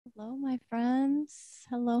Hello, my friends.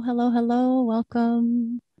 Hello, hello, hello.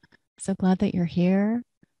 Welcome. So glad that you're here.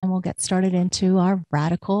 And we'll get started into our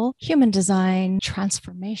radical human design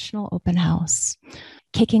transformational open house,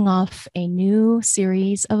 kicking off a new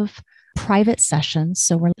series of private sessions.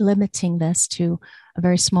 So we're limiting this to a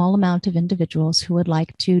very small amount of individuals who would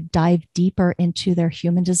like to dive deeper into their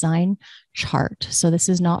human design chart. So this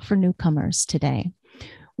is not for newcomers today.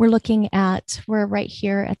 We're right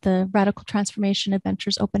here at the Radical Transformation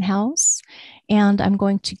Adventures Open House. And I'm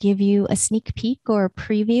going to give you a sneak peek or a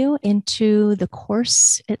preview into the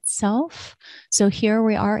course itself. So here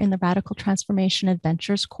we are in the Radical Transformation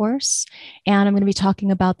Adventures course. And I'm going to be talking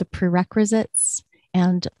about the prerequisites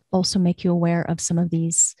and also make you aware of some of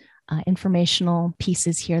these informational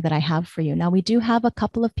pieces here that I have for you. Now, we do have a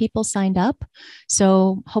couple of people signed up.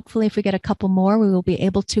 So hopefully if we get a couple more, we will be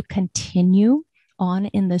able to continue on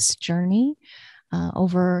in this journey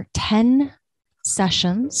over 10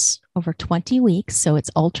 sessions over 20 weeks. So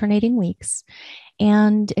it's alternating weeks.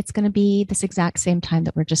 And it's going to be this exact same time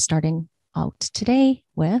that we're just starting out today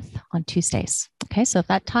with on Tuesdays. Okay, so if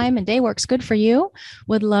that time and day works good for you,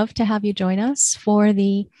 would love to have you join us for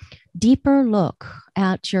the deeper look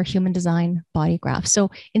at your human design body graph.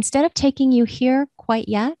 So instead of taking you here quite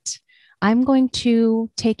yet, I'm going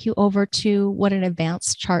to take you over to what an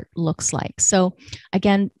advanced chart looks like. So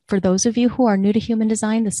again, for those of you who are new to human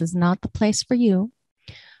design, this is not the place for you.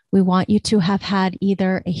 We want you to have had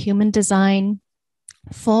either a human design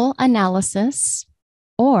full analysis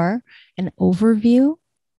or an overview,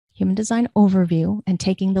 human design overview, and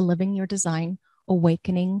taking the Living Your Design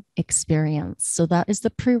Awakening experience. So that is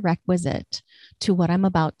the prerequisite to what I'm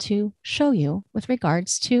about to show you with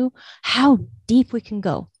regards to how deep we can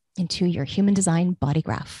go into your human design body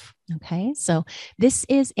graph. Okay, so this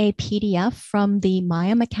is a PDF from the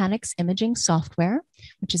Maya Mechanics imaging software,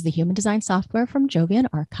 which is the human design software from Jovian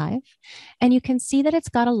Archive. And you can see that it's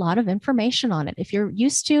got a lot of information on it. If you're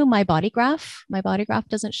used to my body graph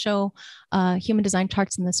doesn't show human design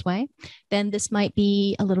charts in this way, then this might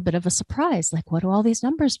be a little bit of a surprise. Like, what do all these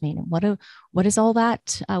numbers mean? And what is all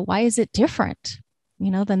that? Why is it different,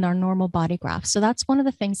 than our normal body graph? So that's one of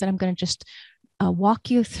the things that I'm going to just walk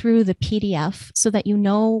you through the PDF so that you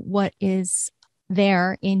know what is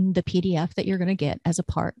there in the PDF that you're going to get as a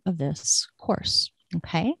part of this course.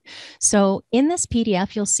 Okay, so in this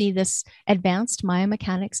PDF, you'll see this advanced Maya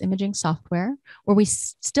Mechanics imaging software where we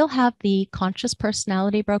still have the conscious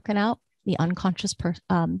personality broken out, the unconscious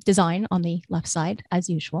design on the left side as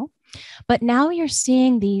usual. But now you're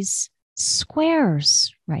seeing these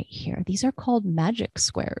squares right here. These are called magic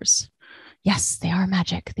squares. Yes, they are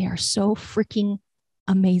magic. They are so freaking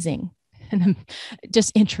amazing and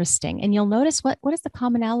just interesting. And you'll notice what is the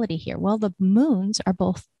commonality here? Well, the moons are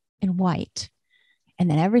both in white, and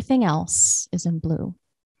then everything else is in blue.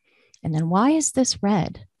 And then why is this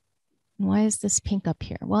red? And why is this pink up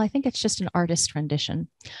here? Well, I think it's just an artist rendition,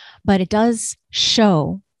 but it does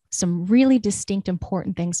show some really distinct,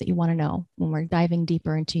 important things that you want to know when we're diving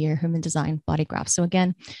deeper into your human design body graph. So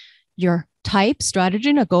again, your type, strategy,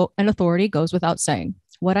 and authority goes without saying.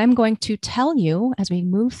 What I'm going to tell you as we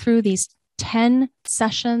move through these 10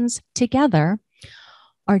 sessions together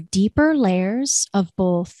are deeper layers of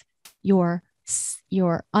both your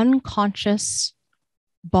unconscious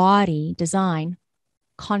body design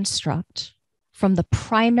construct from the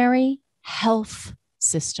primary health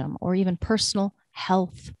system or even personal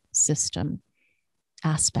health system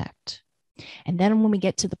aspect. And then when we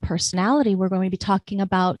get to the personality, we're going to be talking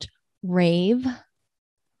about rave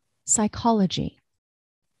psychology.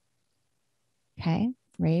 Okay,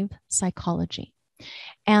 rave psychology.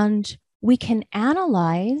 And we can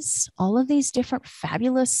analyze all of these different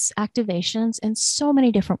fabulous activations in so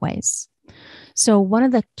many different ways. So one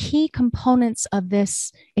of the key components of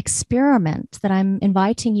this experiment that I'm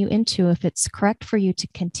inviting you into, if it's correct for you to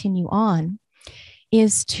continue on,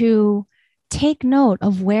 is to take note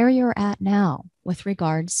of where you're at now with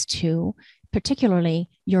regards to particularly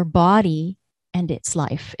your body and its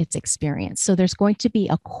life, its experience. So there's going to be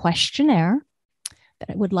a questionnaire that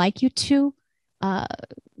I would like you to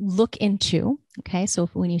look into. Okay, so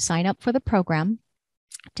when you sign up for the program,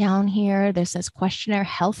 down here, there says questionnaire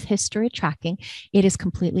health history tracking. It is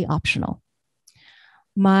completely optional.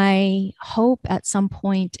 My hope at some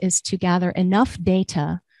point is to gather enough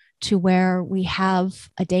data to where we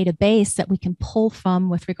have a database that we can pull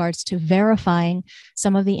from with regards to verifying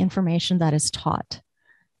some of the information that is taught.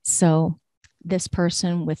 So this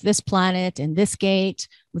person with this planet and this gate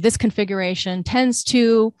with this configuration tends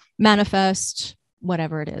to manifest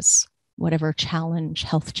whatever it is, whatever challenge,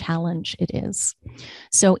 health challenge it is.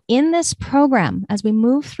 So in this program, as we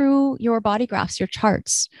move through your body graphs, your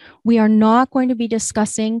charts, we are not going to be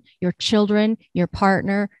discussing your children, your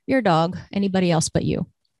partner, your dog, anybody else but you.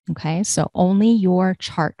 Okay, so only your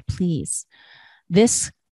chart, please.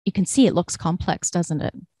 This, you can see it looks complex, doesn't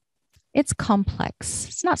it? It's complex.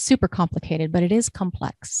 It's not super complicated, but it is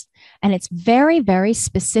complex. And it's very, very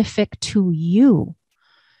specific to you.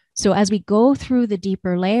 So as we go through the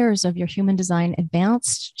deeper layers of your human design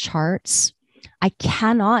advanced charts, I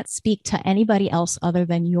cannot speak to anybody else other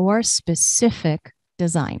than your specific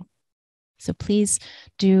design. So please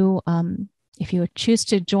do, if you choose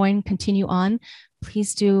to join, continue on,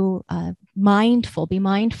 please do be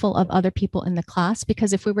mindful of other people in the class,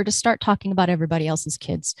 because if we were to start talking about everybody else's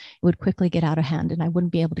kids, it would quickly get out of hand and I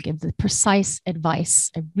wouldn't be able to give the precise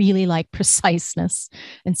advice. I really like preciseness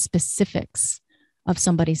and specifics of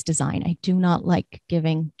somebody's design. I do not like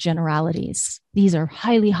giving generalities. These are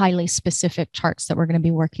highly, highly specific charts that we're going to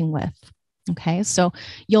be working with. Okay, so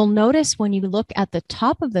you'll notice when you look at the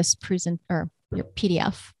top of this your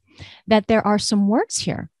PDF that there are some words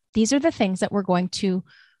here. These are the things that we're going to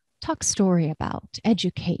talk story about,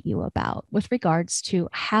 educate you about with regards to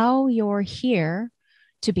how you're here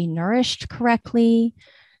to be nourished correctly,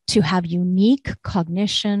 to have unique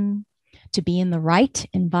cognition, to be in the right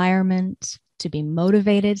environment, to be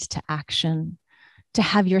motivated to action, to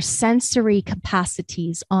have your sensory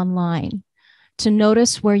capacities online, to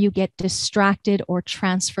notice where you get distracted or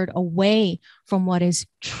transferred away from what is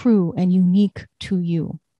true and unique to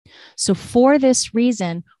you. So for this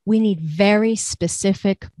reason, we need very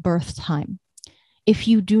specific birth time. If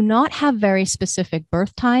you do not have very specific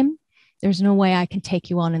birth time, there's no way I can take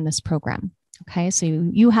you on in this program. Okay, so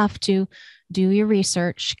you have to do your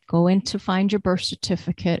research, go in to find your birth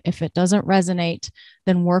certificate. If it doesn't resonate,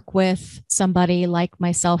 then work with somebody like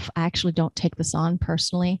myself. I actually don't take this on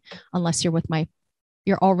personally unless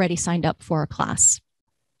you're already signed up for a class.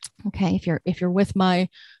 Okay, if you're with my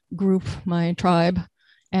group, my tribe,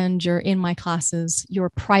 and you're in my classes, your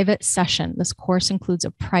private session, this course includes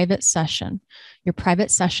a private session. Your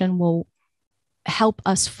private session will help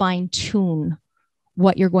us fine tune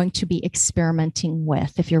what you're going to be experimenting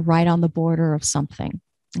with if you're right on the border of something.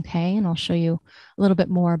 Okay, and I'll show you a little bit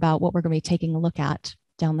more about what we're going to be taking a look at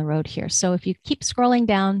down the road here. So if you keep scrolling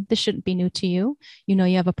down, this shouldn't be new to you. You know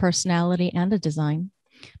you have a personality and a design,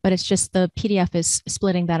 but it's just the PDF is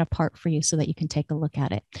splitting that apart for you so that you can take a look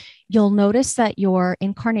at it. You'll notice that your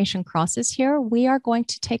incarnation crosses here. We are going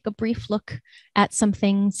to take a brief look at some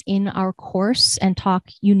things in our course and talk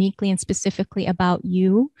uniquely and specifically about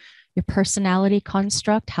you, your personality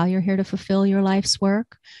construct, how you're here to fulfill your life's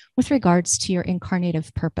work with regards to your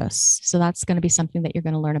incarnative purpose. So that's going to be something that you're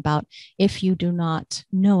going to learn about if you do not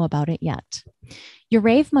know about it yet. Your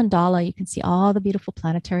Rave mandala, you can see all the beautiful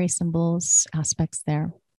planetary symbols, aspects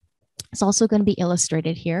there. It's also going to be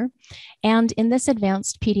illustrated here. And in this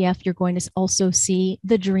advanced PDF, you're going to also see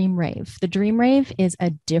the Dream Rave. The Dream Rave is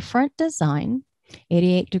a different design,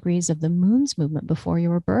 88 degrees of the moon's movement before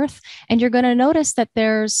your birth. And you're going to notice that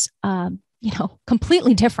there's,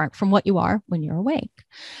 completely different from what you are when you're awake.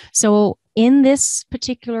 So in this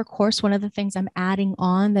particular course, one of the things I'm adding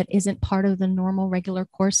on that isn't part of the normal regular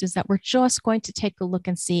course is that we're just going to take a look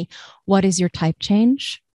and see what is your type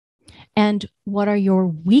change and what are your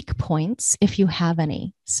weak points if you have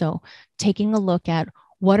any. So taking a look at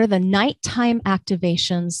what are the nighttime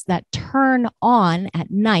activations that turn on at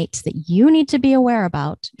night that you need to be aware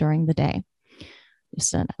about during the day.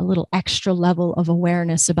 Just a little extra level of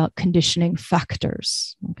awareness about conditioning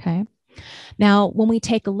factors, okay? Now, when we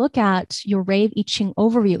take a look at your Rave I Ching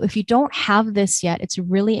overview, if you don't have this yet, it's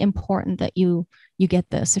really important that you get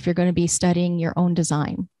this if you're going to be studying your own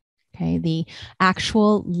design, okay? The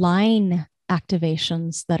actual line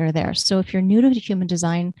activations that are there. So if you're new to human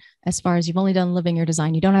design, as far as you've only done living your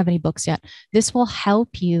design, you don't have any books yet, this will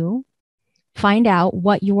help you find out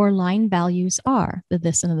what your line values are, the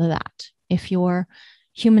this and the that. If your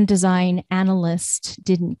human design analyst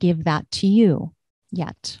didn't give that to you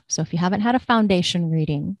yet. So if you haven't had a foundation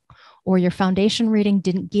reading or your foundation reading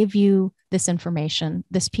didn't give you this information,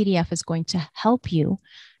 this PDF is going to help you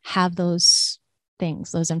have those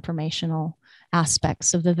things, those informational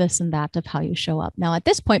aspects of the this and that of how you show up. Now, at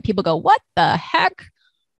this point, people go, what the heck?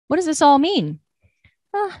 What does this all mean?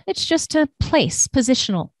 It's just a place,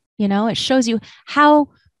 positional. It shows you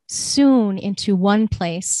how soon into one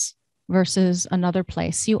place versus another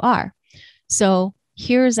place you are. So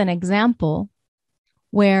here's an example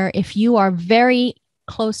where if you are very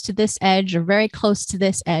close to this edge or very close to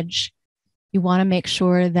this edge, you want to make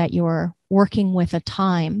sure that you're working with a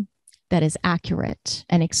time that is accurate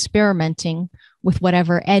and experimenting with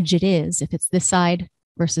whatever edge it is, if it's this side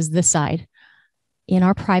versus this side. In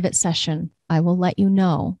our private session, I will let you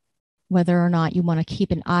know whether or not you want to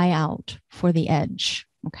keep an eye out for the edge.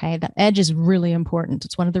 Okay, that edge is really important.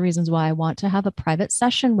 It's one of the reasons why I want to have a private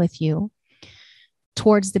session with you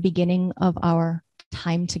towards the beginning of our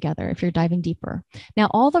time together, if you're diving deeper. Now,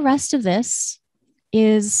 all the rest of this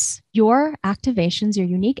is your activations, your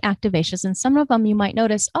unique activations. And some of them you might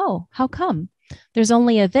notice, oh, how come there's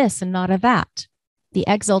only a this and not a that? The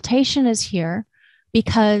exaltation is here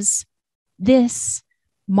because this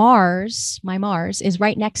Mars, my Mars, is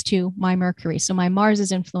right next to my Mercury. So my Mars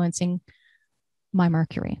is influencing my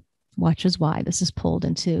Mercury. Watch as why this is pulled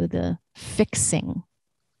into the fixing.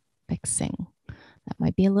 That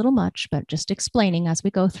might be a little much, but just explaining as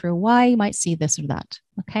we go through why you might see this or that.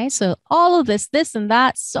 Okay, so all of this and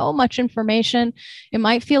that, so much information. It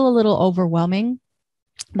might feel a little overwhelming,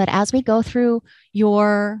 but as we go through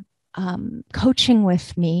your coaching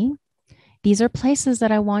with me, these are places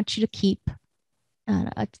that I want you to keep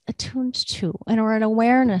attuned to and or an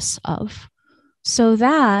awareness of, so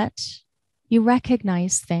that you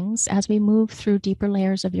recognize things as we move through deeper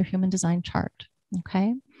layers of your human design chart.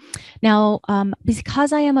 Okay. Now,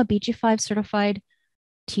 because I am a BG5 certified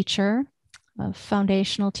teacher, a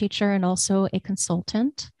foundational teacher, and also a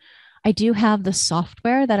consultant, I do have the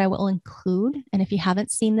software that I will include. And if you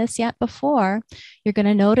haven't seen this yet before, you're going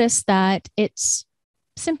to notice that it's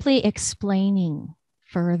simply explaining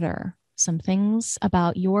further some things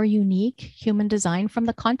about your unique human design from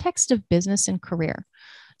the context of business and career.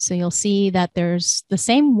 So you'll see that there's the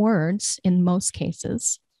same words in most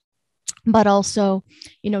cases, but also,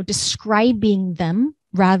 describing them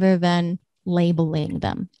rather than labeling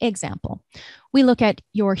them. Example, we look at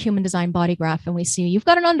your human design body graph and we see you've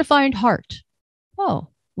got an undefined heart. Oh,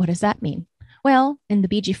 what does that mean? Well, in the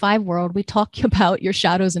BG5 world, we talk about your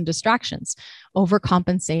shadows and distractions,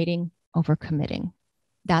 overcompensating, overcommitting.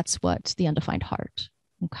 That's what the undefined heart.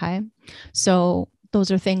 Okay. So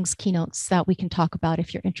those are things, keynotes that we can talk about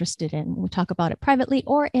if you're interested in. We talk about it privately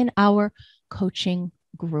or in our coaching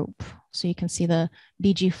group. So you can see the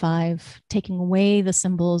BG5 taking away the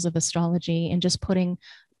symbols of astrology and just putting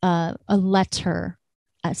a letter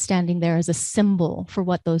standing there as a symbol for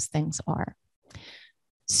what those things are.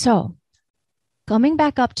 So coming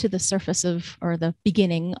back up to the surface of, or the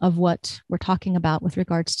beginning of what we're talking about with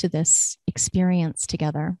regards to this experience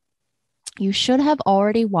together, you should have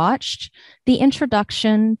already watched the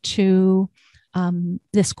introduction to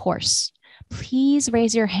this course. Please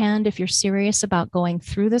raise your hand if you're serious about going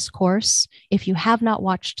through this course. If you have not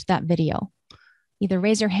watched that video, either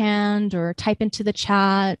raise your hand or type into the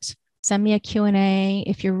chat, send me a Q&A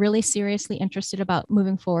if you're really seriously interested about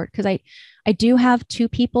moving forward. Because I do have 2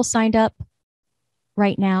 people signed up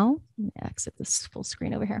right now. Let me exit this full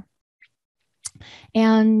screen over here.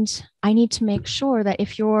 And I need to make sure that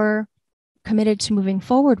if you're committed to moving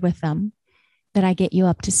forward with them, that I get you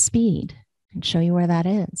up to speed and show you where that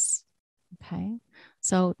is. Okay.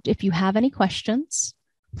 So if you have any questions,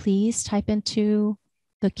 please type into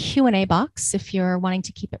the Q&A box if you're wanting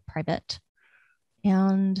to keep it private.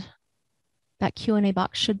 And that Q&A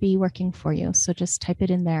box should be working for you. So just type it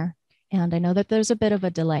in there. And I know that there's a bit of a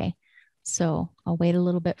delay, so I'll wait a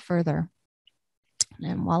little bit further.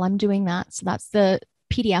 And while I'm doing that, so that's the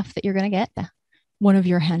PDF that you're going to get, one of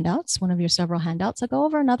your handouts, one of your several handouts. I'll go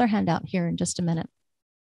over another handout here in just a minute.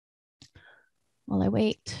 While I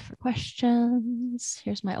wait for questions,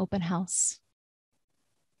 here's my open house.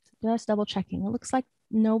 Just double checking. It looks like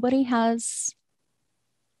nobody has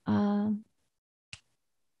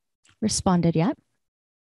responded yet.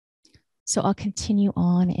 So I'll continue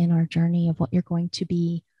on in our journey of what you're going to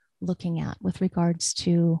be looking at with regards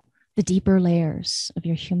to the deeper layers of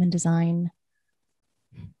your human design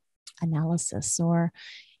analysis. Or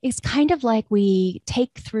it's kind of like we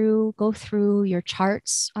go through your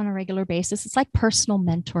charts on a regular basis. It's like personal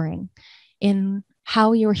mentoring in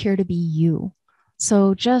how you're here to be you.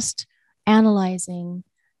 So just analyzing,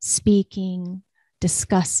 speaking,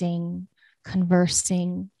 discussing,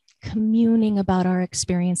 conversing, communing about our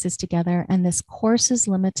experiences together. And this course is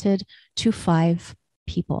limited to 5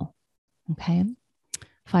 people. Okay.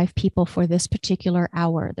 5 people for this particular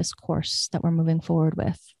hour, this course that we're moving forward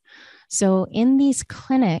with. So in these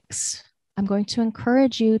clinics, I'm going to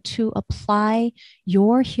encourage you to apply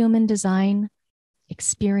your human design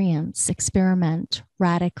experiment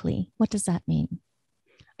radically. What does that mean?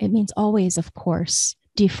 It means always, of course,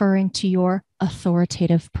 deferring to your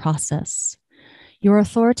authoritative process. Your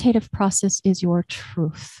authoritative process is your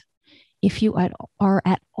truth. If you are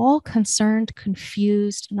at all concerned,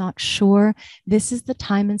 confused, not sure, this is the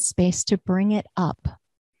time and space to bring it up.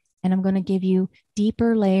 And I'm going to give you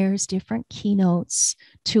deeper layers, different keynotes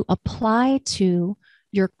to apply to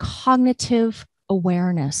your cognitive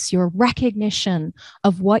awareness, your recognition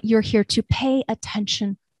of what you're here to pay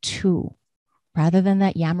attention to, rather than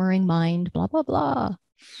that yammering mind, blah, blah, blah.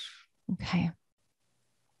 Okay.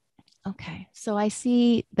 Okay. So I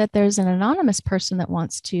see that there's an anonymous person that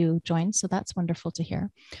wants to join. So that's wonderful to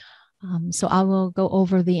hear. So I will go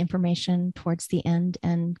over the information towards the end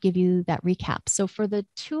and give you that recap. So for the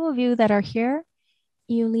two of you that are here,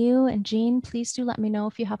 Liu and Jean, please do let me know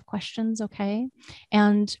if you have questions, okay?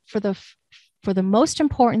 And for the most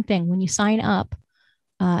important thing, when you sign up,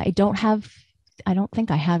 I don't think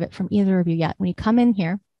I have it from either of you yet. When you come in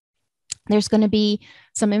here, there's going to be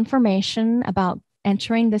some information about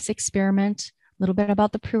entering this experiment, a little bit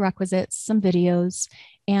about the prerequisites, some videos,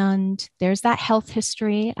 and there's that health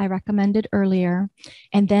history I recommended earlier.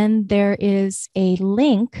 And then there is a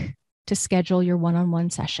link to schedule your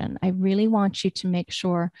one-on-one session. I really want you to make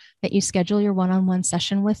sure that you schedule your one-on-one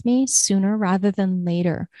session with me sooner rather than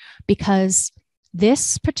later, because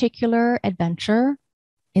this particular adventure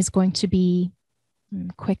is going to be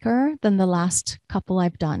quicker than the last couple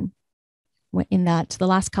I've done. In that the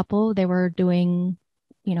last couple, they were doing,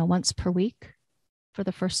 once per week for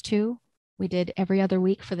the first two. We did every other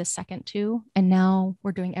week for the second two, and now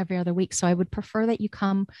we're doing every other week. So I would prefer that you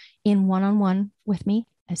come in one-on-one with me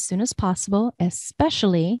as soon as possible,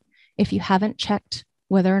 especially if you haven't checked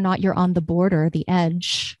whether or not you're on the border, the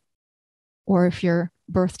edge, or if your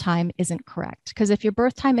birth time isn't correct. Because if your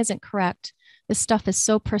birth time isn't correct, this stuff is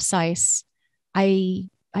so precise. I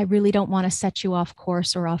really don't want to set you off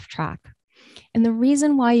course or off track. And the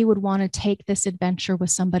reason why you would want to take this adventure with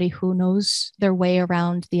somebody who knows their way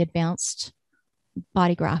around the advanced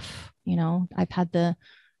body graph, I've had the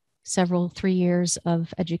 3 years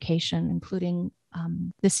of education, including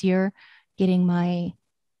this year getting my,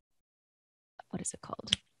 what is it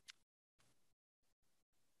called?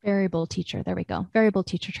 Variable teacher. There we go. Variable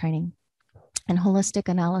teacher training and holistic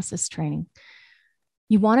analysis training.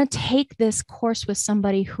 You want to take this course with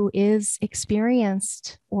somebody who is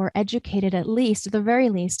experienced or educated, at the very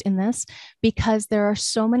least in this, because there are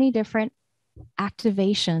so many different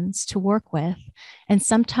activations to work with. And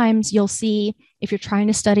sometimes you'll see, if you're trying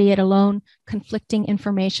to study it alone, conflicting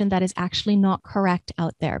information that is actually not correct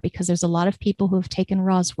out there, because there's a lot of people who have taken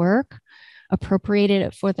Ra's work, appropriated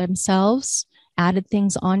it for themselves, added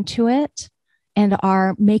things onto it, and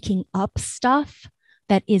are making up stuff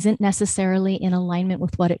that isn't necessarily in alignment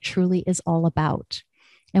with what it truly is all about.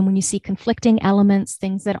 And when you see conflicting elements,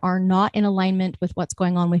 things that are not in alignment with what's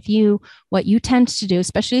going on with you, what you tend to do,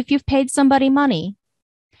 especially if you've paid somebody money,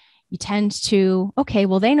 you tend to, okay,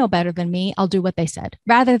 well, they know better than me. I'll do what they said,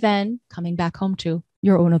 rather than coming back home to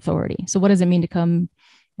your own authority. So what does it mean to come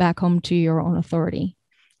back home to your own authority?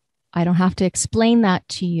 I don't have to explain that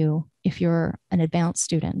to you if you're an advanced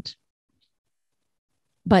student.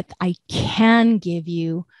 But I can give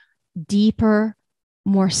you deeper,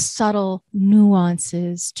 more subtle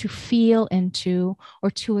nuances to feel into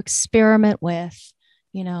or to experiment with,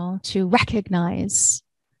 to recognize,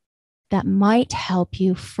 that might help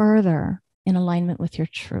you further in alignment with your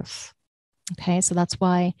truth. Okay, so that's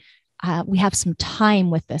why we have some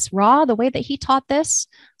time with this. Ra, the way that he taught this,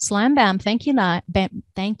 slam bam, thank you,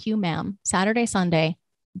 thank you, ma'am. Saturday, Sunday,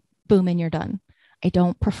 boom, and you're done. I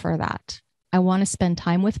don't prefer that. I want to spend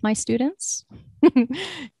time with my students. It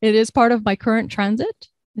is part of my current transit,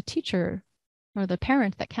 the teacher or the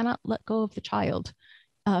parent that cannot let go of the child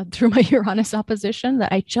through my Uranus opposition,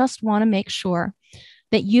 that I just want to make sure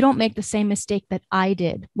that you don't make the same mistake that I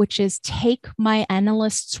did, which is take my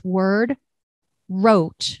analyst's word,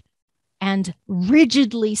 wrote, and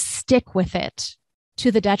rigidly stick with it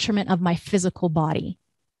to the detriment of my physical body.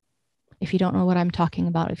 If you don't know what I'm talking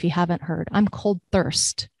about, if you haven't heard, I'm cold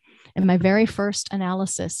thirst. In my very first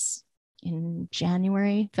analysis in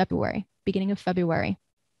beginning of February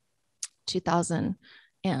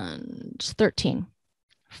 2013,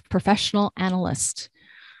 professional analyst.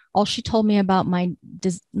 All she told me about my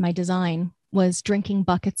design was drinking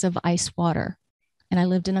buckets of ice water. And I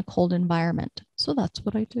lived in a cold environment. So that's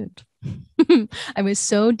what I did. I was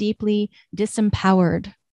so deeply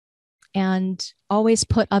disempowered and always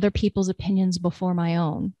put other people's opinions before my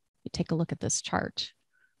own. You take a look at this chart.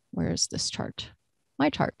 Where is this chart? My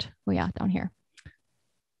chart. Oh yeah, down here.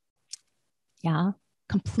 Yeah,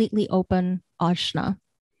 completely open ajna.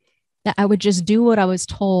 That I would just do what I was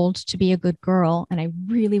told to be a good girl. And I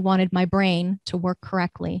really wanted my brain to work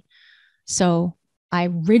correctly. So I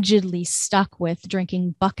rigidly stuck with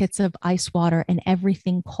drinking buckets of ice water and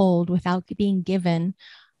everything cold without being given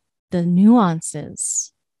the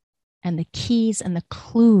nuances and the keys and the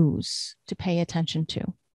clues to pay attention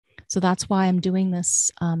to. So that's why I'm doing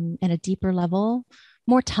this at a deeper level,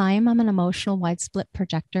 more time. I'm an emotional wide split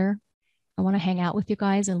projector. I want to hang out with you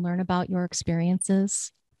guys and learn about your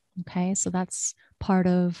experiences. Okay, so that's part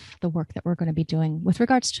of the work that we're going to be doing with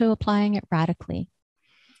regards to applying it radically.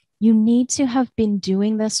 You need to have been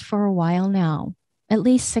doing this for a while now, at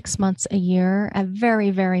least 6 months, a year, at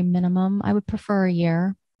very, very minimum. I would prefer a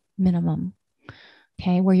year minimum.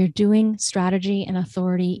 Okay, where you're doing strategy and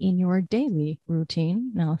authority in your daily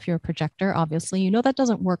routine. Now, if you're a projector, obviously, you know that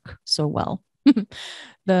doesn't work so well.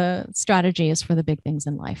 The strategy is for the big things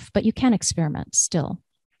in life, but you can experiment still.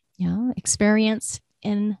 Yeah, experience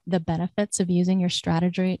in the benefits of using your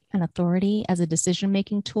strategy and authority as a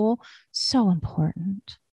decision-making tool, so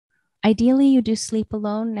important. Ideally, you do sleep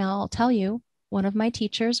alone. Now, I'll tell you, one of my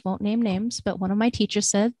teachers, won't name names, but one of my teachers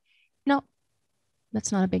said, no,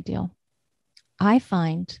 that's not a big deal. I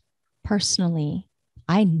find personally,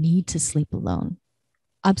 I need to sleep alone.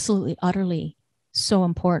 Absolutely, utterly so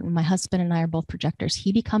important. My husband and I are both projectors.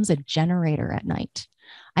 He becomes a generator at night.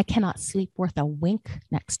 I cannot sleep worth a wink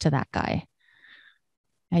next to that guy.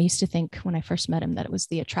 I used to think when I first met him that it was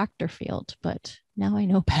the attractor field, but now I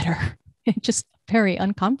know better. It's just very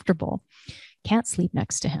uncomfortable. Can't sleep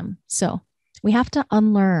next to him. So we have to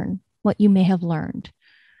unlearn what you may have learned.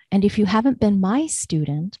 And if you haven't been my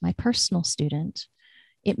student, my personal student,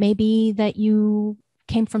 it may be that you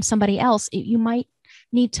came from somebody else. You might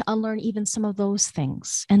need to unlearn even some of those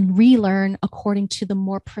things and relearn according to the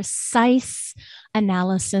more precise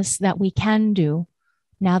analysis that we can do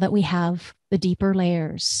now that we have the deeper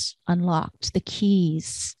layers unlocked, the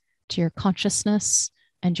keys to your consciousness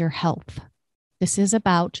and your health. This is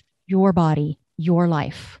about your body, your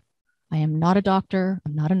life. I am not a doctor.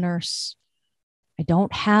 I'm not a nurse. I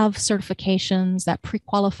don't have certifications that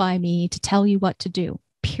pre-qualify me to tell you what to do,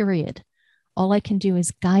 period. All I can do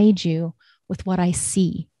is guide you with what I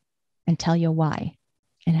see and tell you why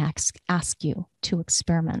and ask you to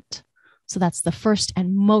experiment. So that's the first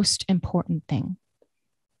and most important thing.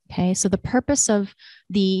 Okay, so the purpose of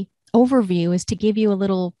the overview is to give you a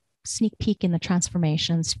little sneak peek in the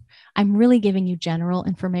transformations. I'm really giving you general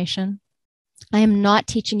information. I am not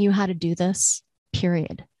teaching you how to do this,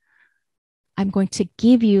 period. I'm going to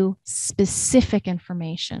give you specific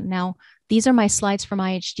information. Now, these are my slides from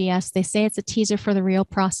IHDS. They say it's a teaser for the real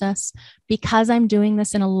process. Because I'm doing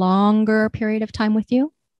this in a longer period of time with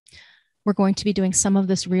you, we're going to be doing some of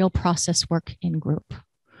this real process work in group.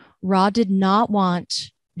 Ra did not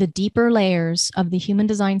want the deeper layers of the human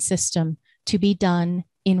design system to be done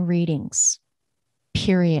in readings,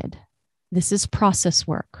 period. This is process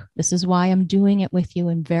work. This is why I'm doing it with you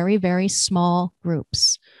in very, very small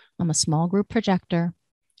groups. I'm a small group projector.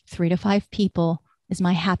 3 to 5 people is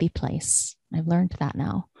my happy place. I've learned that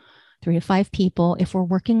now. 3 to 5 people, if we're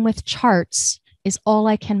working with charts, is all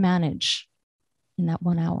I can manage in that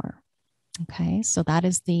 1 hour. Okay, so that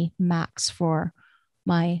is the max for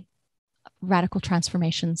my radical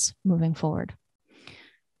transformations moving forward.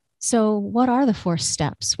 So what are the 4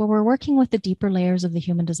 steps? Well, we're working with the deeper layers of the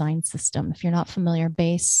human design system. If you're not familiar,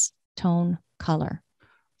 base, tone, color.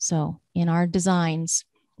 So in our designs,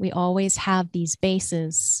 we always have these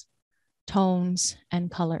bases, tones,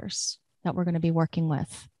 and colors that we're going to be working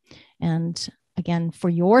with. And again, for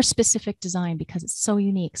your specific design, because it's so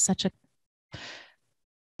unique, such a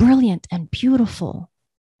brilliant and beautiful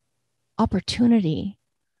opportunity,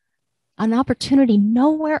 an opportunity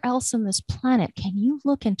nowhere else on this planet can you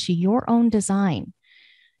look into your own design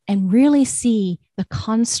and really see the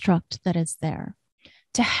construct that is there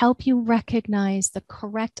to help you recognize the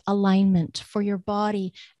correct alignment for your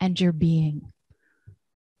body and your being.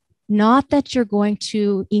 Not that you're going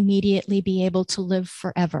to immediately be able to live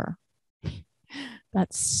forever.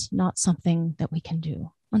 That's not something that we can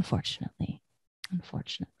do, unfortunately.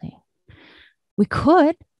 Unfortunately. We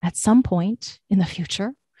could at some point in the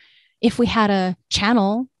future, if we had a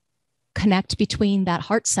channel connect between that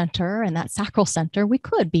heart center and that sacral center, we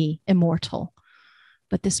could be immortal.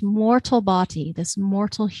 But this mortal body, this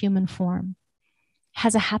mortal human form,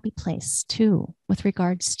 has a happy place too, with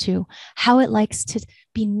regards to how it likes to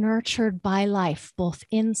be nurtured by life, both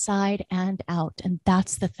inside and out. And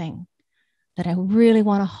that's the thing that I really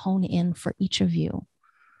want to hone in for each of you.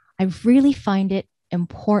 I really find it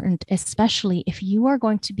important, especially if you are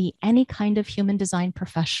going to be any kind of human design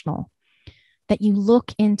professional, that you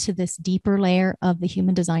look into this deeper layer of the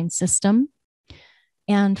human design system.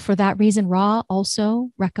 And for that reason, Ra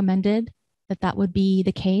also recommended that that would be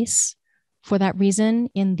the case. For that reason,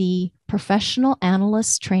 in the professional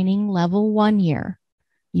analyst training level 1 year,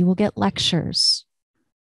 you will get lectures,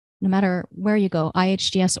 no matter where you go,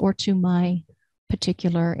 IHDS or to my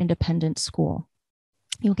particular independent school.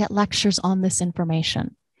 You'll get lectures on this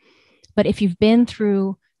information. But if you've been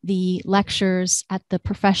through the lectures at the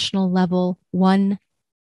professional level 1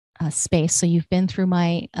 space, so you've been through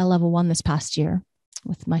my level 1 this past year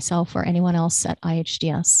with myself or anyone else at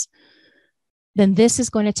IHDS, then this is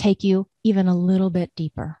going to take you even a little bit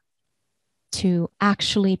deeper to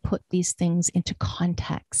actually put these things into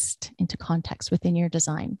context within your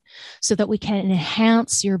design so that we can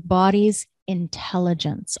enhance your body's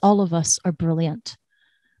intelligence. All of us are brilliant,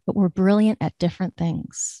 but we're brilliant at different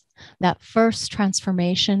things. That first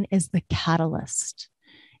transformation is the catalyst.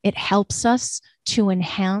 It helps us to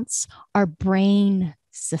enhance our brain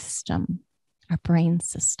system,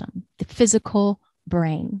 the physical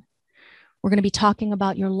brain. We're going to be talking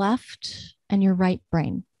about your left and your right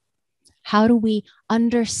brain. How do we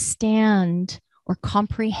understand or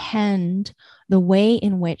comprehend the way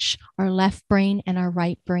in which our left brain and our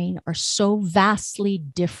right brain are so vastly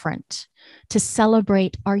different, to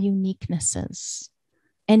celebrate our uniquenesses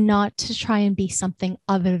and not to try and be something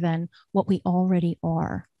other than what we already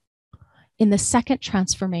are? In the second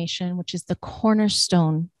transformation, which is the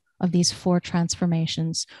cornerstone of these 4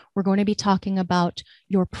 transformations, we're going to be talking about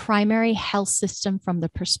your primary health system from the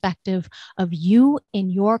perspective of you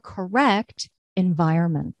in your correct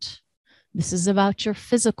environment. This is about your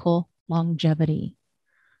physical longevity.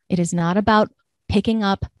 It is not about picking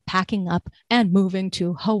up, packing up, and moving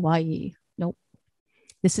to Hawaii. Nope.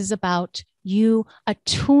 This is about you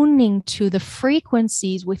attuning to the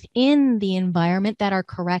frequencies within the environment that are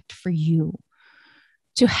correct for you,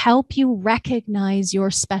 to help you recognize your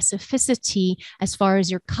specificity as far as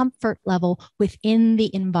your comfort level within the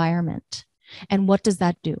environment. And what does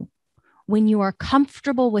that do? When you are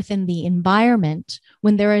comfortable within the environment,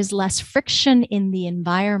 when there is less friction in the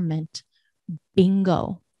environment,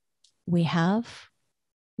 bingo, we have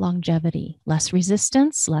longevity, less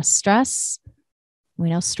resistance, less stress. We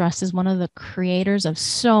know stress is one of the creators of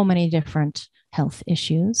so many different health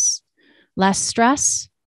issues. Less stress,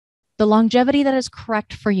 the longevity that is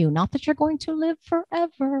correct for you, not that you're going to live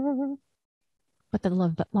forever, but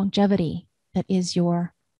the longevity that is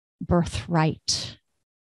your birthright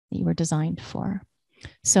that you were designed for.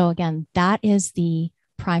 So again, that is the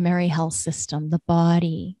primary health system, the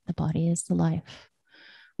body. The body is the life.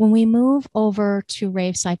 When we move over to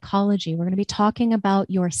rave psychology, we're going to be talking about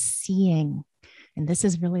your seeing. And this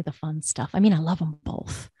is really the fun stuff. I mean, I love them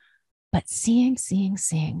both, but seeing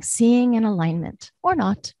in alignment or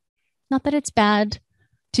not. Not that it's bad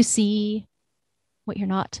to see what you're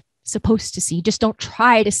not supposed to see. Just don't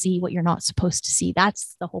try to see what you're not supposed to see.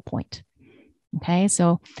 That's the whole point. Okay,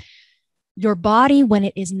 so your body, when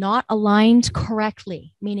it is not aligned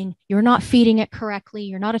correctly, meaning you're not feeding it correctly,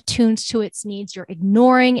 you're not attuned to its needs, you're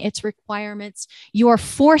ignoring its requirements, you are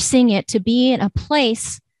forcing it to be in a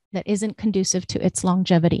place that isn't conducive to its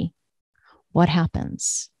longevity. What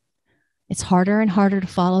happens? It's harder and harder to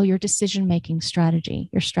follow your decision-making strategy,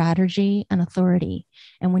 your strategy and authority.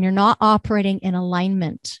 And when you're not operating in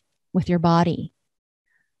alignment with your body,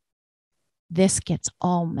 this gets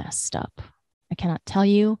all messed up. I cannot tell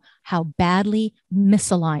you how badly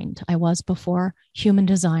misaligned I was before human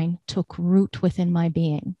design took root within my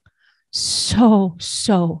being. So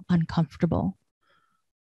uncomfortable.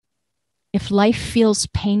 If life feels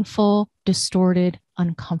painful, distorted,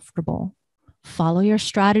 uncomfortable, follow your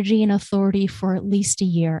strategy and authority for at least a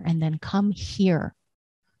year and then come here.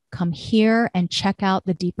 Come here and check out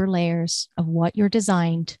the deeper layers of what you're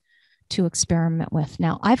designed to experiment with.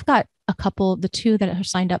 Now, I've got a couple, the 2 that are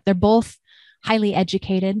signed up, they're both highly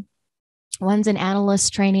educated. One's an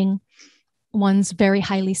analyst training. One's very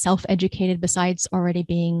highly self-educated, besides already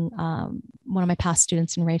being one of my past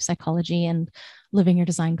students in rave psychology and living your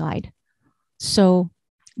design guide. So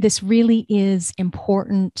this really is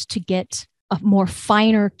important to get a more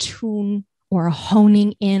finer tune or a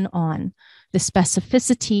honing in on the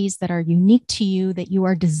specificities that are unique to you, that you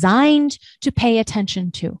are designed to pay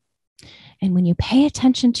attention to. And when you pay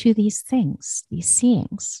attention to these things, these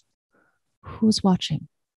seeings, who's watching?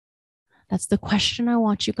 That's the question I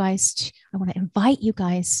want you guys to, I want to invite you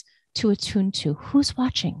guys to attune to. Who's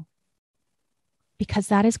watching? Because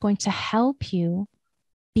that is going to help you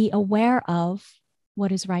be aware of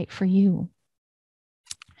what is right for you.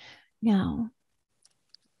 Now,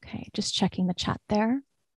 okay, just checking the chat there.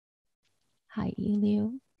 Hi,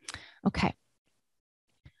 Eliu. Okay.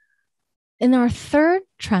 In our third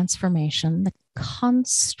transformation, the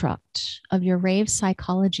construct of your rave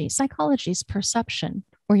psychology, psychology is perception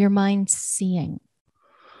or your mind seeing.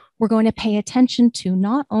 We're going to pay attention to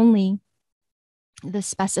not only the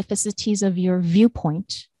specificities of your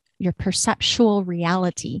viewpoint, your perceptual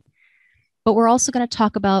reality, but we're also going to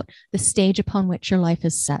talk about the stage upon which your life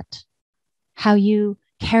is set, how you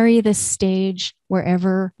carry this stage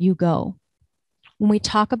wherever you go. When we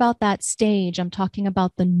talk about that stage, I'm talking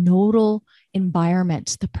about the nodal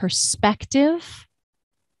environment, the perspective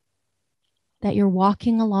that you're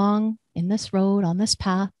walking along in this road, on this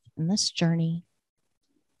path, in this journey.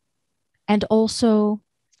 And also,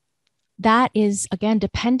 that is, again,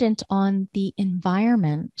 dependent on the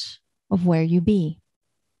environment of where you be.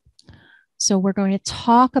 So we're going to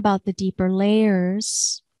talk about the deeper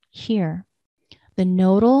layers here. The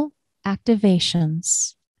nodal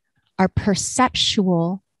activations are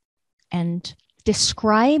perceptual and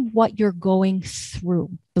describe what you're going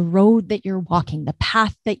through, the road that you're walking, the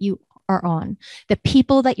path that you are on, the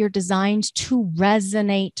people that you're designed to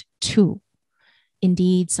resonate to.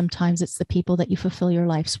 Indeed, sometimes it's the people that you fulfill your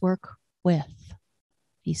life's work with,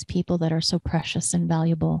 these people that are so precious and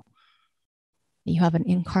valuable. You have an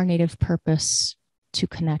incarnative purpose to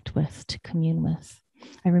connect with, to commune with.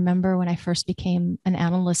 I remember when I first became an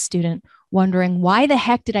analyst student, wondering why the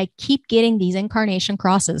heck did I keep getting these incarnation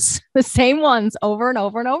crosses, the same ones over and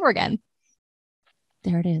over and over again.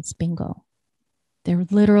 There it is, bingo. They're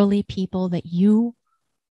literally people that you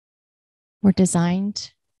were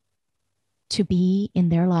designed to be in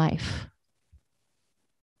their life.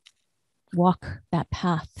 Walk that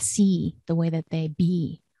path, see the way that they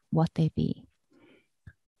be, what they be.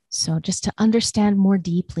 So just to understand more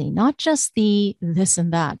deeply, not just the this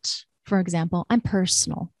and that. For example, I'm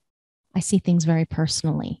personal. I see things very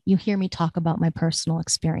personally. You hear me talk about my personal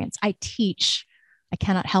experience. I teach. I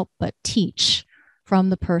cannot help but teach from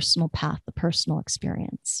the personal path, the personal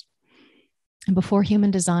experience. And before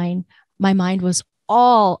human design, my mind was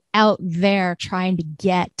all out there trying to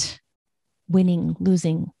get winning,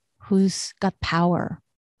 losing, who's got power,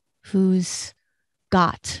 who's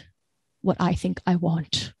got what I think I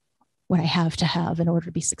want, what I have to have in order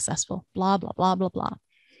to be successful, blah, blah, blah, blah, blah.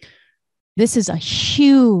 This is a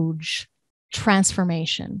huge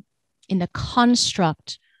transformation in the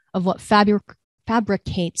construct of what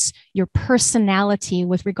fabricates your personality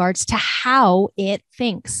with regards to how it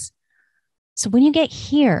thinks. So when you get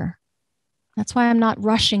here, that's why I'm not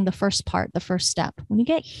rushing the first part, the first step. When you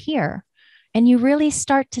get here and you really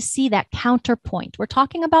start to see that counterpoint, we're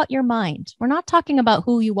talking about your mind. We're not talking about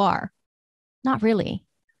who you are. Not really.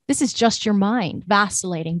 This is just your mind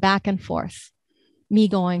vacillating back and forth. Me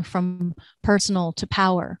going from personal to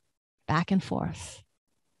power, back and forth.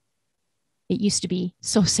 It used to be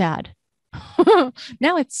so sad.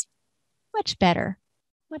 Now it's much better,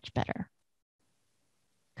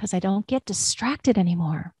 because I don't get distracted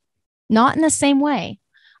anymore. Not in the same way.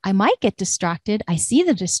 I might get distracted. I see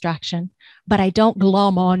the distraction, but I don't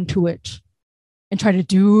glom onto it and try to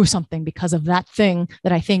do something because of that thing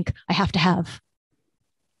that I think I have to have.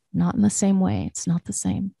 Not in the same way. It's not the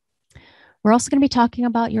same. We're also going to be talking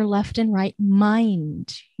about your left and right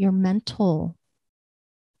mind, your mental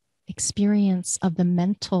experience of the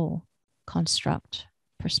mental construct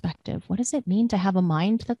perspective. What does it mean to have a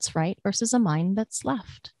mind that's right versus a mind that's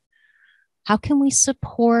left? How can we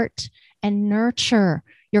support and nurture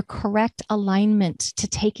your correct alignment to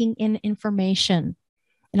taking in information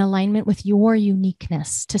in alignment with your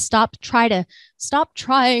uniqueness, to stop trying to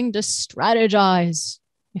strategize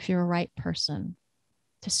if you're a right person,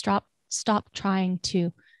 to stop trying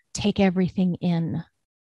to take everything in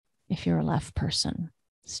if you're a left person.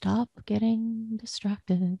 Stop getting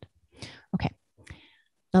distracted. Okay.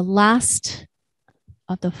 The last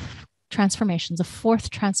of the transformations, the fourth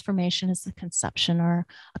transformation, is the conception, or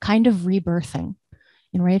a kind of rebirthing.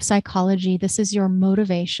 In rave psychology, this is your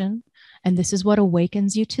motivation, and this is what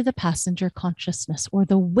awakens you to the passenger consciousness or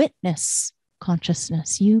the witness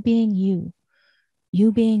consciousness, you being you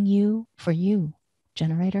being you for you,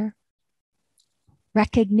 generator.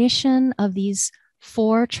 Recognition of these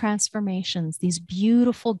four transformations, these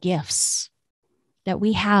beautiful gifts that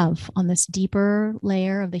we have on this deeper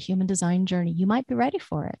layer of the human design journey. You might be ready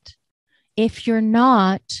for it. If you're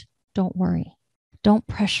not, don't worry. Don't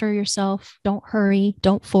pressure yourself. Don't hurry.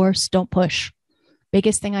 Don't force. Don't push.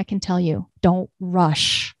 Biggest thing I can tell you, don't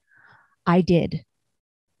rush. I did.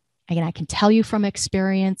 Again, I can tell you from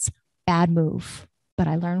experience, bad move, but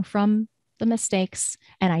I learn from the mistakes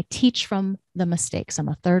and I teach from the mistakes. I'm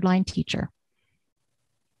a third line teacher.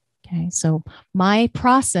 Okay, so my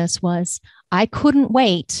process was I couldn't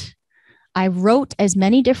wait. I wrote as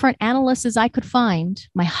many different analysts as I could find.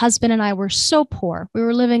 My husband and I were so poor. We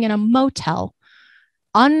were living in a motel,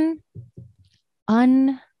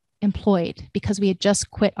 unemployed because we had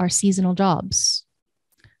just quit our seasonal jobs,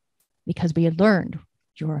 because we had learned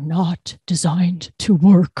you're not designed to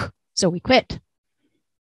work. So we quit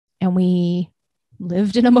and we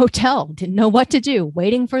lived in a motel, didn't know what to do,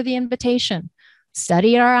 waiting for the invitation,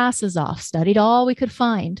 studied our asses off, studied all we could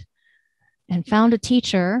find, and found a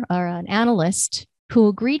teacher or an analyst who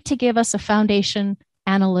agreed to give us a foundation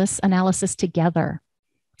analysis together.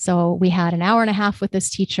 So we had an hour and a half with this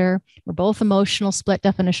teacher. We're both emotional split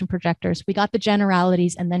definition projectors. We got the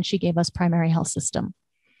generalities, and then she gave us primary health system.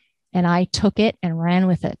 And I took it and ran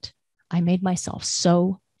with it. I made myself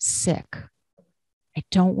so sick. I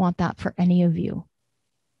don't want that for any of you.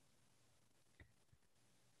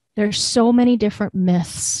 There's so many different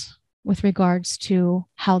myths with regards to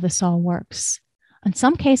how this all works. In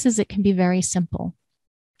some cases, it can be very simple.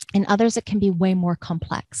 In others, it can be way more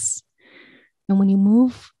complex. And when you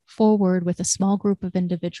move forward with a small group of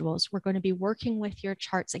individuals, we're going to be working with your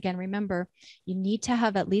charts. Again, remember, you need to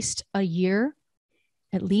have at least a year,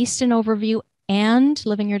 at least an overview and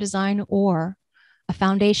living your design, or a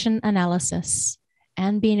foundation analysis,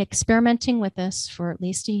 and being experimenting with this for at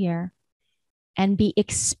least a year, and be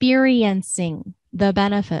experiencing the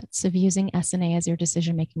benefits of using SNA as your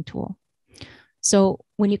decision-making tool. So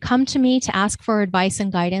when you come to me to ask for advice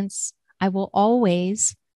and guidance, I will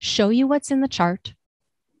always show you what's in the chart,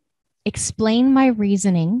 explain my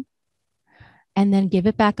reasoning, and then give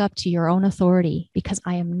it back up to your own authority, because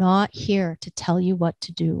I am not here to tell you what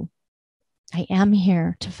to do. I am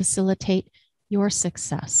here to facilitate your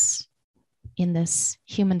success in this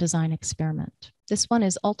human design experiment. This one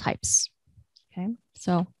is all types. Okay,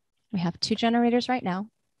 so we have 2 generators right now.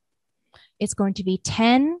 It's going to be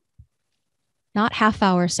 10, not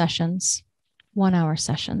half-hour sessions, 1-hour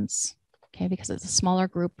sessions. Okay, because it's a smaller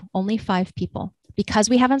group, only 5 people. Because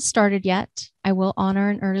we haven't started yet, I will honor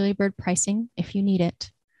an early bird pricing if you need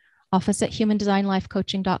it.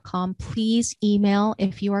 office@humandesignlifecoaching.com. Please email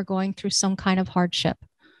if you are going through some kind of hardship.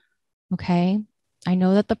 Okay, I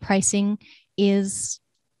know that the pricing is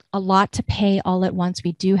a lot to pay all at once.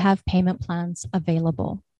 We do have payment plans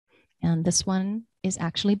available. And this one is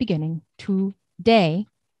actually beginning today.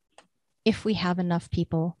 If we have enough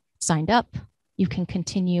people signed up, you can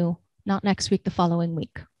continue, not next week, the following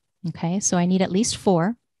week. Okay, so I need at least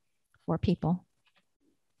 4 people,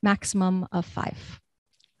 maximum of 5.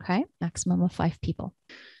 Okay, maximum of 5 people.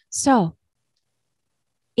 So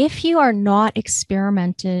if you are not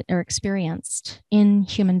experimented or experienced in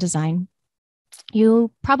human design,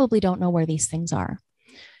 you probably don't know where these things are.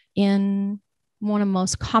 In one of the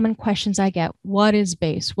most common questions I get, what is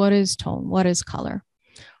base? What is tone? What is color?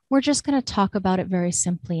 We're just going to talk about it very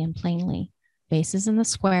simply and plainly. Base is in the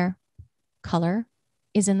square, color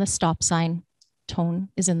is in the stop sign, tone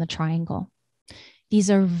is in the triangle.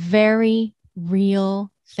 These are very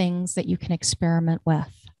real things that you can experiment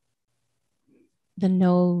with. The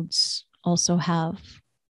nodes also have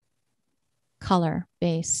color,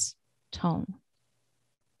 base, tone.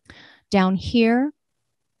 Down here,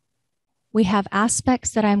 we have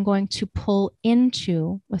aspects that I'm going to pull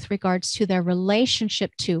into with regards to their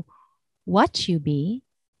relationship to what you be.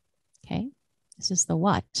 Okay, this is the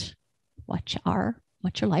what you are,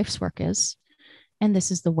 what your life's work is. And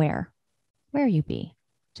this is the where you be,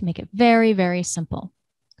 to make it very, very simple.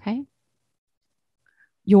 Okay,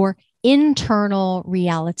 your internal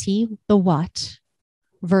reality, the what,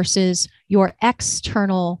 versus your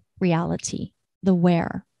external reality, the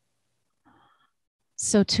where.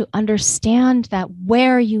 So to understand that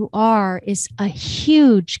where you are is a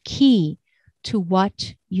huge key to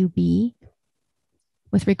what you be,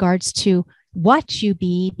 with regards to what you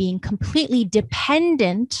be being completely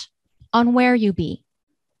dependent on where you be.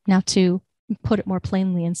 Now, to put it more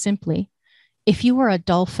plainly and simply, if you were a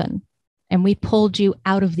dolphin and we pulled you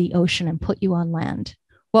out of the ocean and put you on land,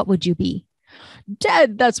 what would you be?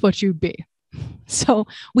 Dead, that's what you'd be. So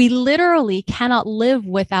we literally cannot live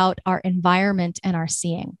without our environment and our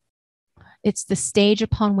seeing. It's the stage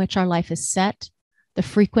upon which our life is set, the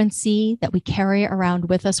frequency that we carry around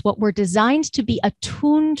with us, what we're designed to be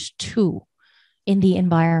attuned to in the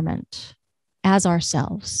environment as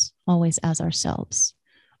ourselves, always as ourselves.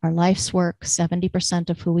 Our life's work, 70%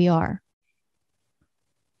 of who we are,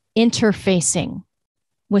 interfacing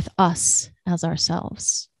with us as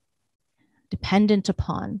ourselves, dependent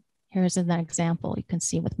upon. Here's an example you can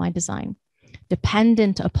see with my design.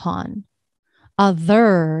 Dependent upon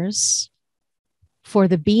others for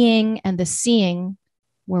the being and the seeing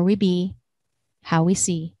where we be, how we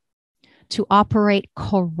see, to operate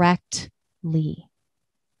correctly.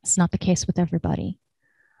 It's not the case with everybody.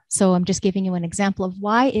 So I'm just giving you an example of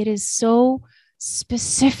why it is so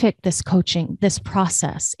specific, this coaching, this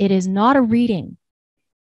process. It is not a reading.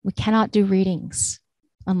 We cannot do readings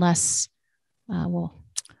unless,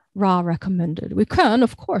 Ra recommended. We can,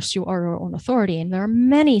 of course, you are your own authority. And there are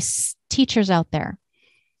many teachers out there,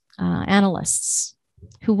 analysts,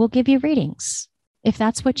 who will give you readings. If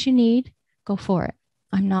that's what you need, go for it.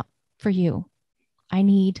 I'm not for you. I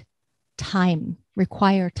need time,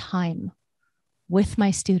 require time with my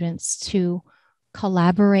students to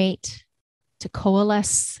collaborate, to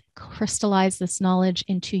coalesce, crystallize this knowledge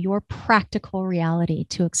into your practical reality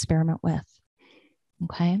to experiment with.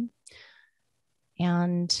 Okay.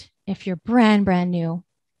 And if you're brand new,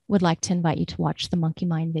 would like to invite you to watch the Monkey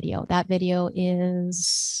Mind video. That video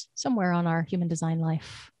is somewhere on our Human Design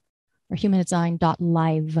Life or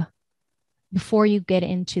humandesign.live before you get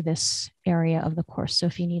into this area of the course. So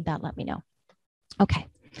if you need that, let me know. Okay.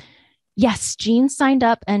 Yes, Jean signed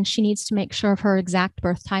up and she needs to make sure of her exact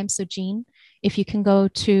birth time. So Jean, if you can go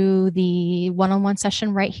to the one-on-one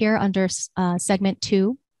session right here under segment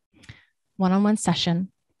 2, one-on-one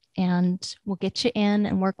session, and we'll get you in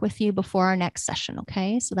and work with you before our next session.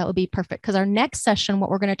 Okay. So that would be perfect because our next session, what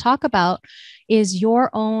we're going to talk about is your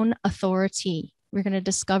own authority. We're going to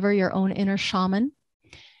discover your own inner shaman.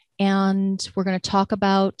 And we're going to talk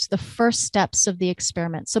about the first steps of the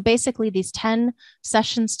experiment. So basically these 10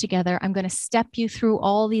 sessions together, I'm going to step you through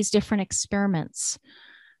all these different experiments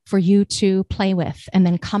for you to play with and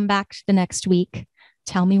then come back the next week.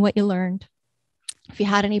 Tell me what you learned. If you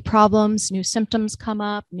had any problems, new symptoms come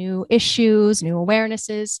up, new issues, new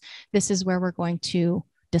awarenesses, this is where we're going to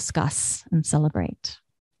discuss and celebrate.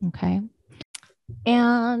 Okay.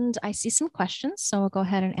 And I see some questions, so I'll go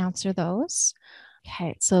ahead and answer those.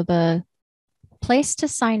 Okay, so the place to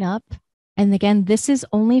sign up, and again, this is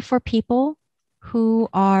only for people who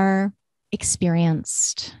are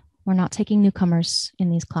experienced. We're not taking newcomers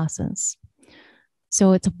in these classes.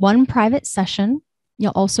 So it's one private session.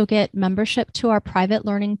 You'll also get membership to our private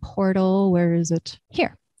learning portal. Where is it?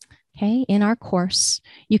 Here. Okay, in our course,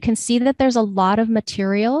 you can see that there's a lot of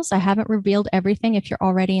materials. I haven't revealed everything. If you're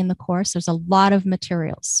already in the course, there's a lot of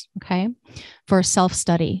materials, okay, for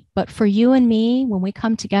self-study. But for you and me, when we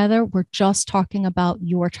come together, we're just talking about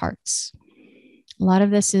your charts. A lot of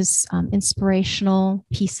this is inspirational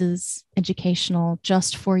pieces, educational,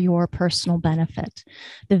 just for your personal benefit.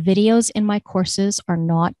 The videos in my courses are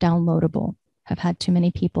not downloadable. I've had too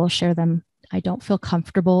many people share them. I don't feel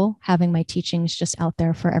comfortable having my teachings just out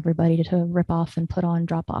there for everybody to rip off and put on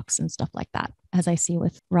Dropbox and stuff like that, as I see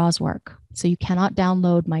with Ra's work. So you cannot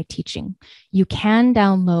download my teaching. You can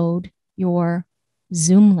download your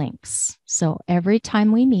Zoom links. So every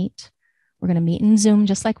time we meet, we're going to meet in Zoom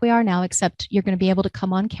just like we are now, except you're going to be able to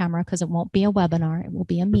come on camera because it won't be a webinar. It will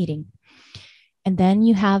be a meeting. And then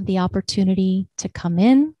you have the opportunity to come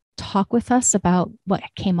in, talk with us about what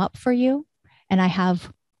came up for you. And I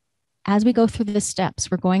have, as we go through the steps,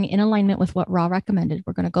 we're going in alignment with what Ra recommended.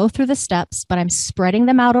 We're going to go through the steps, but I'm spreading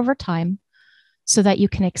them out over time so that you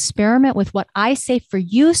can experiment with what I say for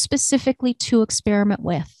you specifically to experiment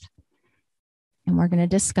with. And we're going to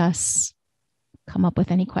discuss, come up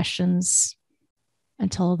with any questions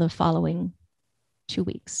until the following 2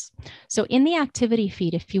 weeks. So in the activity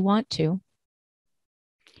feed, if you want to,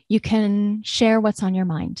 you can share what's on your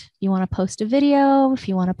mind. You want to post a video, if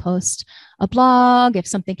you want to post a blog, if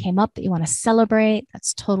something came up that you want to celebrate,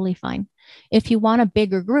 that's totally fine. If you want a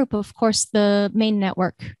bigger group, of course, the main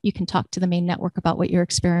network, you can talk to the main network about what you're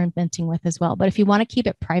experimenting with as well. But if you want to keep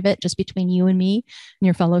it private, just between you and me and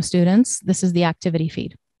your fellow students, this is the activity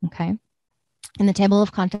feed, okay? In the table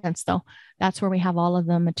of contents, though, that's where we have all of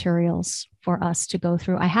the materials for us to go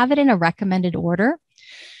through. I have it in a recommended order.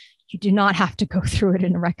 You do not have to go through it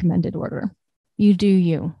in a recommended order. You do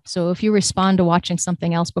you. So if you respond to watching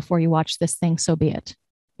something else before you watch this thing, so be it.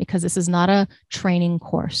 Because this is not a training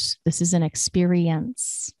course. This is an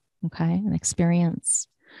experience. Okay, an experience.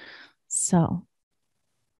 So,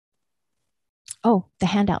 oh, the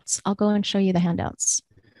handouts. I'll go and show you the handouts.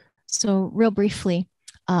 So real briefly,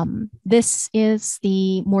 this is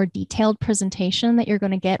the more detailed presentation that you're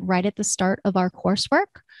going to get right at the start of our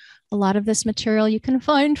coursework. A lot of this material you can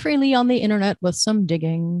find freely on the internet with some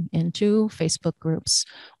digging into Facebook groups,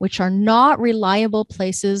 which are not reliable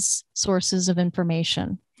places, sources of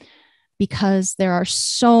information, because there are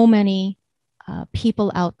so many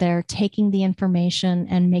people out there taking the information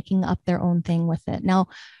and making up their own thing with it. Now,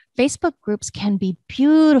 Facebook groups can be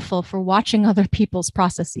beautiful for watching other people's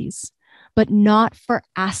processes, but not for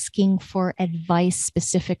asking for advice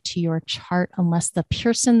specific to your chart unless the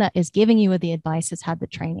person that is giving you the advice has had the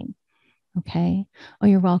training. Okay. Oh,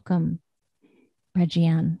 you're welcome, Reggie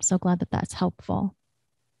Ann. So glad that that's helpful.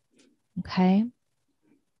 Okay.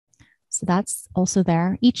 So that's also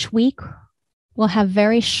there. Each week, we'll have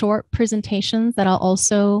very short presentations that I'll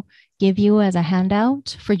also give you as a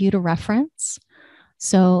handout for you to reference.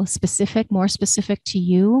 So more specific to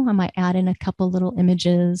you. I might add in a couple little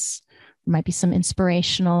images. There might be some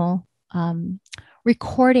inspirational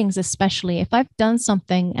recordings, especially if I've done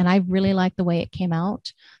something and I really like the way it came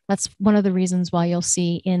out. That's one of the reasons why you'll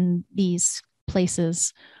see in these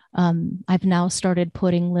places, I've now started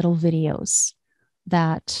putting little videos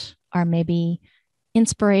that are maybe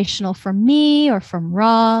inspirational from me or from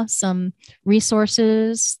Ra, some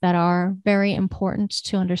resources that are very important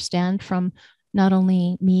to understand from not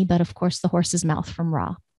only me, but of course the horse's mouth from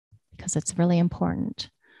Ra, because it's really important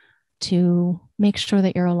to make sure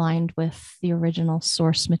that you're aligned with the original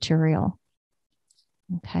source material.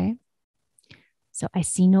 Okay. So I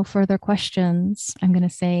see no further questions. I'm going to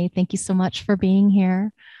say thank you so much for being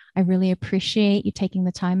here. I really appreciate you taking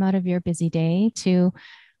the time out of your busy day to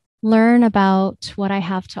learn about what I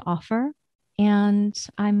have to offer. And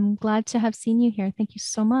I'm glad to have seen you here. Thank you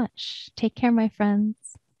so much. Take care, my friends,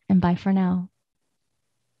 and bye for now.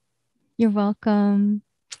 You're welcome.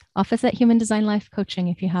 Office at Human Design Life Coaching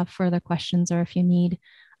if you have further questions or if you need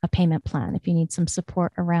a payment plan, if you need some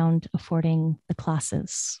support around affording the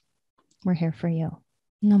classes. We're here for you.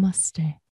 Namaste.